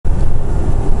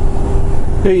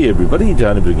Hey everybody,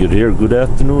 Johnny Brigade here. Good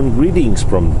afternoon, greetings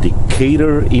from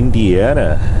Decatur,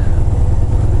 Indiana.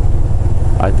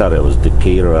 I thought it was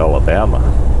Decatur, Alabama.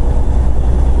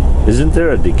 Isn't there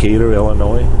a Decatur,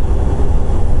 Illinois?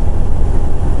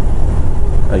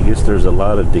 I guess there's a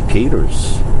lot of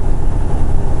Decaturs.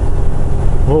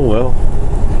 Oh well.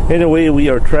 Anyway, we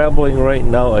are traveling right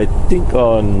now, I think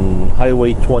on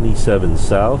Highway 27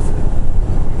 South.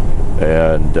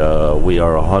 And we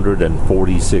are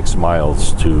 146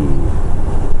 miles to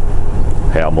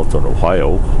Hamilton,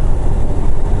 Ohio.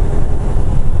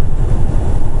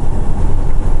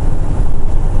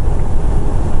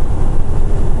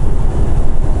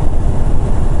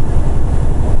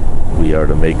 We are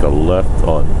to make a left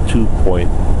on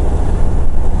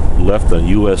left on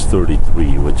US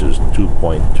 33, which is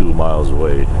 2.2 miles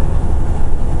away.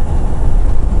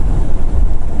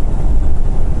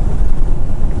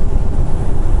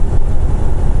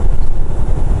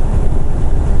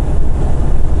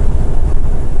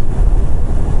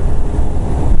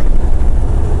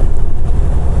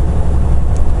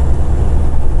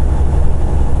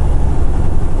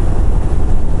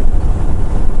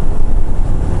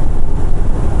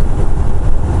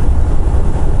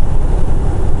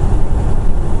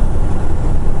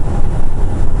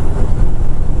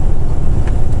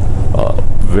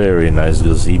 Very nice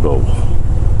gazebo.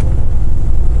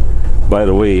 By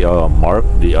the way, Mark,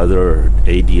 the other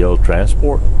ADL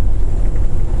transport,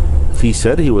 he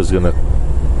said he was gonna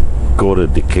go to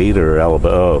Decatur,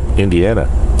 Alabama, Indiana.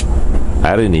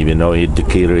 I didn't even know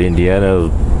Decatur, Indiana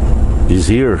is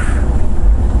here.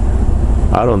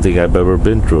 I don't think I've ever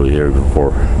been through here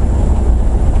before.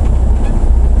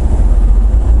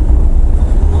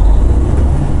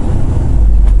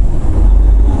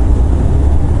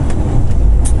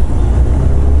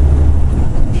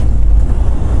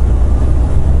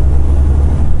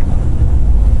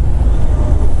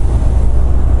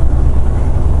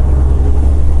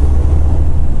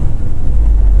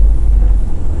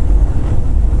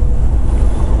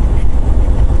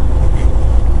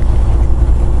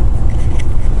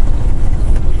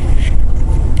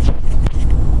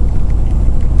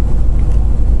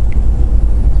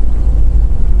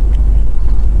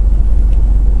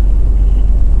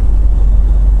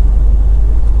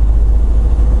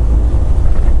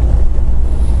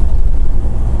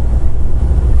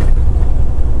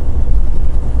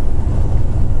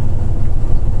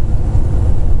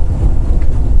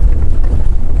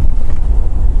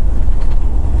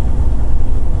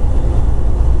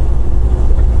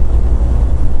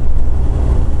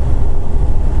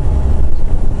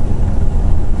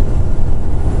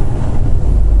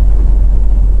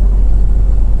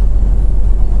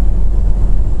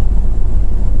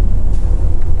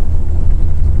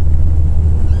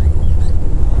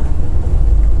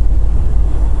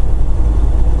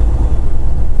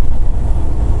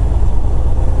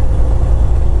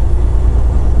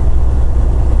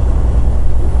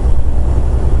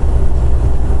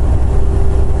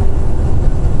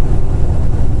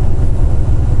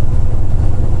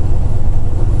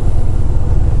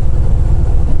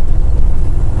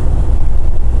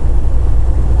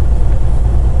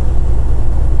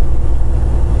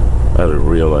 I didn't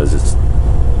realize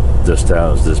this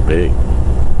town is this big.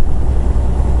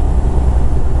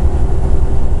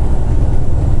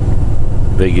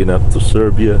 Big enough to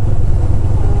serve you,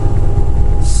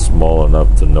 small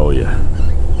enough to know you.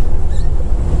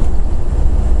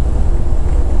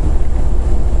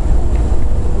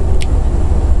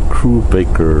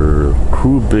 Krukeberg.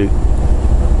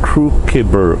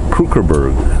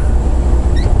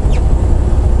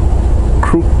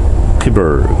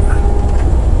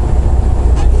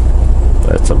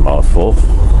 That's a mouthful.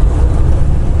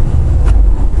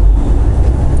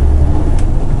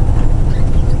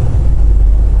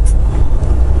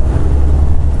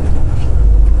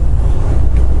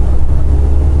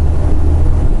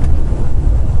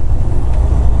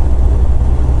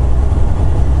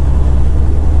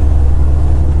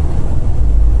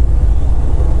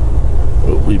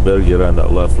 We better get on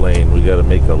that left lane. We got to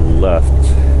make a left.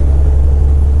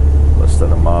 Less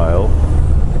than a mile.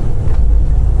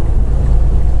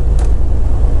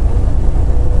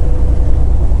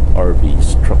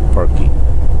 RVs, truck parking.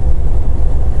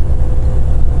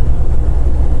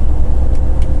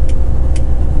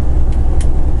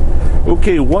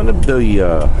 Okay, one of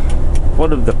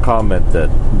the comment that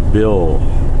Bill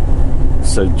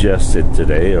suggested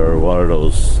today, or one of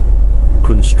those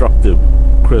constructive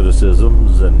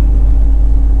criticisms and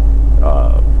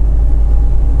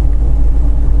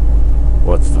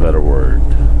what's the better word?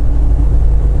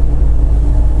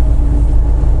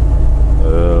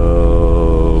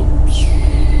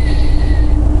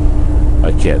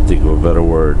 can't think of a better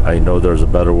word. I know there's a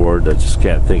better word, I just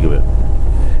can't think of it.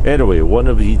 Anyway, one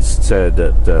of these said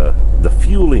that the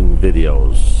fueling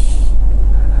videos,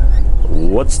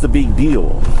 what's the big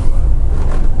deal?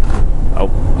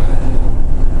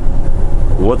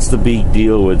 What's the big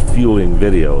deal with fueling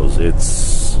videos?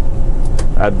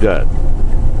 I've got,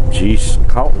 geez,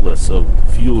 countless of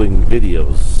fueling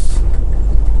videos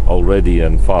already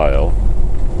in file.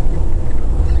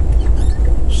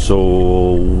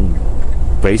 So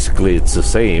basically it's the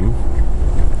same.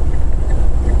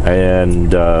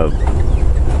 And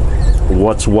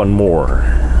what's one more?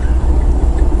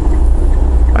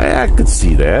 I could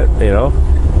see that, you know.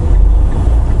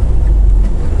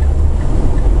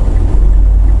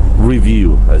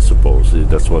 Review, I suppose.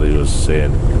 That's what he was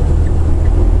saying.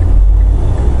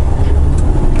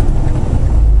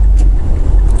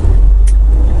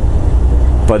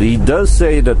 But he does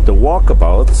say that the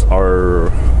walkabouts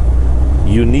are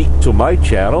unique to my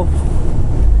channel,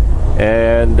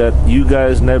 and that you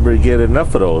guys never get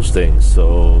enough of those things.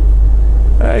 So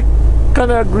I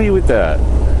kind of agree with that.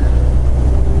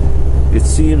 It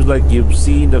seems like you've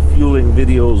seen the fueling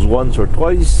videos once or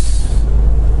twice.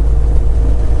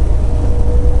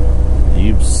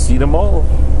 You've seen them all.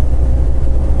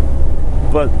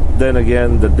 But then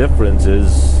again, the difference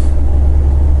is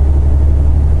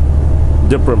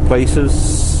different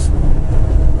places,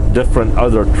 different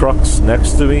other trucks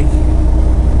next to me.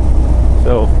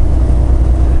 So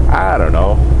I don't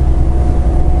know.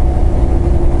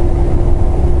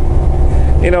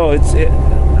 You know,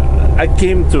 I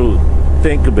came to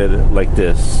think of it like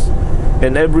this.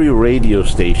 In every radio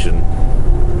station,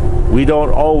 we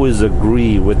don't always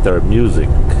agree with their music.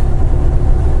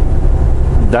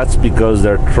 That's because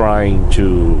they're trying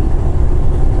to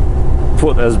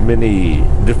put as many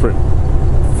different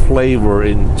flavor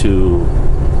into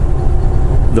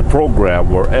the program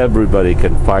where everybody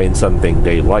can find something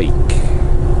they like.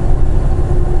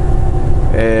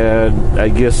 And I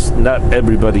guess not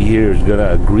everybody here is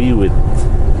gonna agree with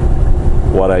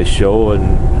what I show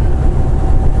and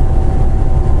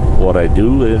what I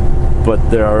do, but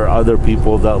there are other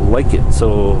people that like it.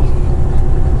 So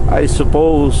I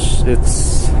suppose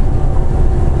it's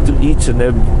to each and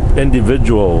every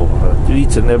individual, to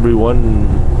each and every one,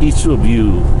 each of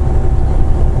you,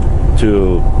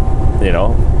 to, you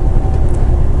know,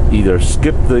 either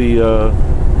skip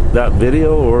that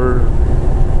video or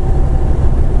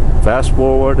fast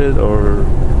forward it or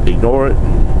ignore it.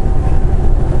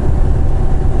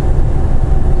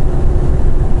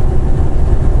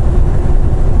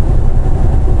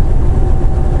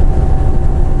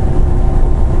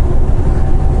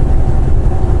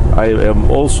 I am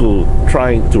also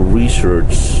trying to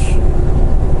research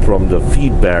from the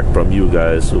feedback from you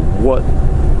guys of what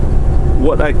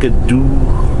I could do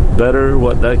better,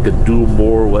 what I could do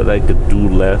more, what I could do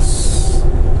less.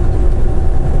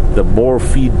 The more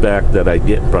feedback that I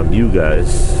get from you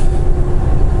guys,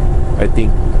 I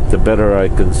think the better I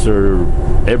can serve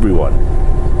everyone.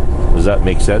 Does that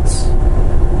make sense?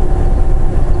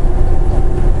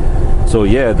 So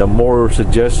yeah, the more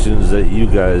suggestions that you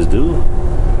guys do,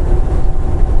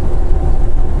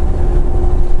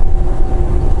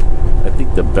 I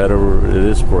think the better it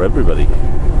is for everybody.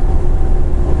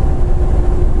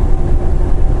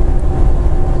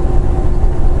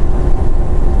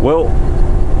 Well,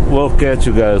 we'll catch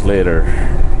you guys later.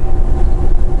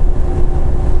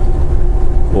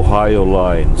 Ohio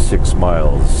line, 6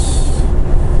 miles.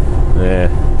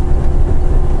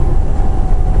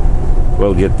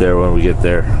 We'll get there when we get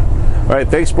there. Alright,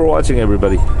 thanks for watching,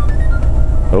 everybody.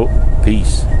 Oh,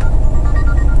 peace.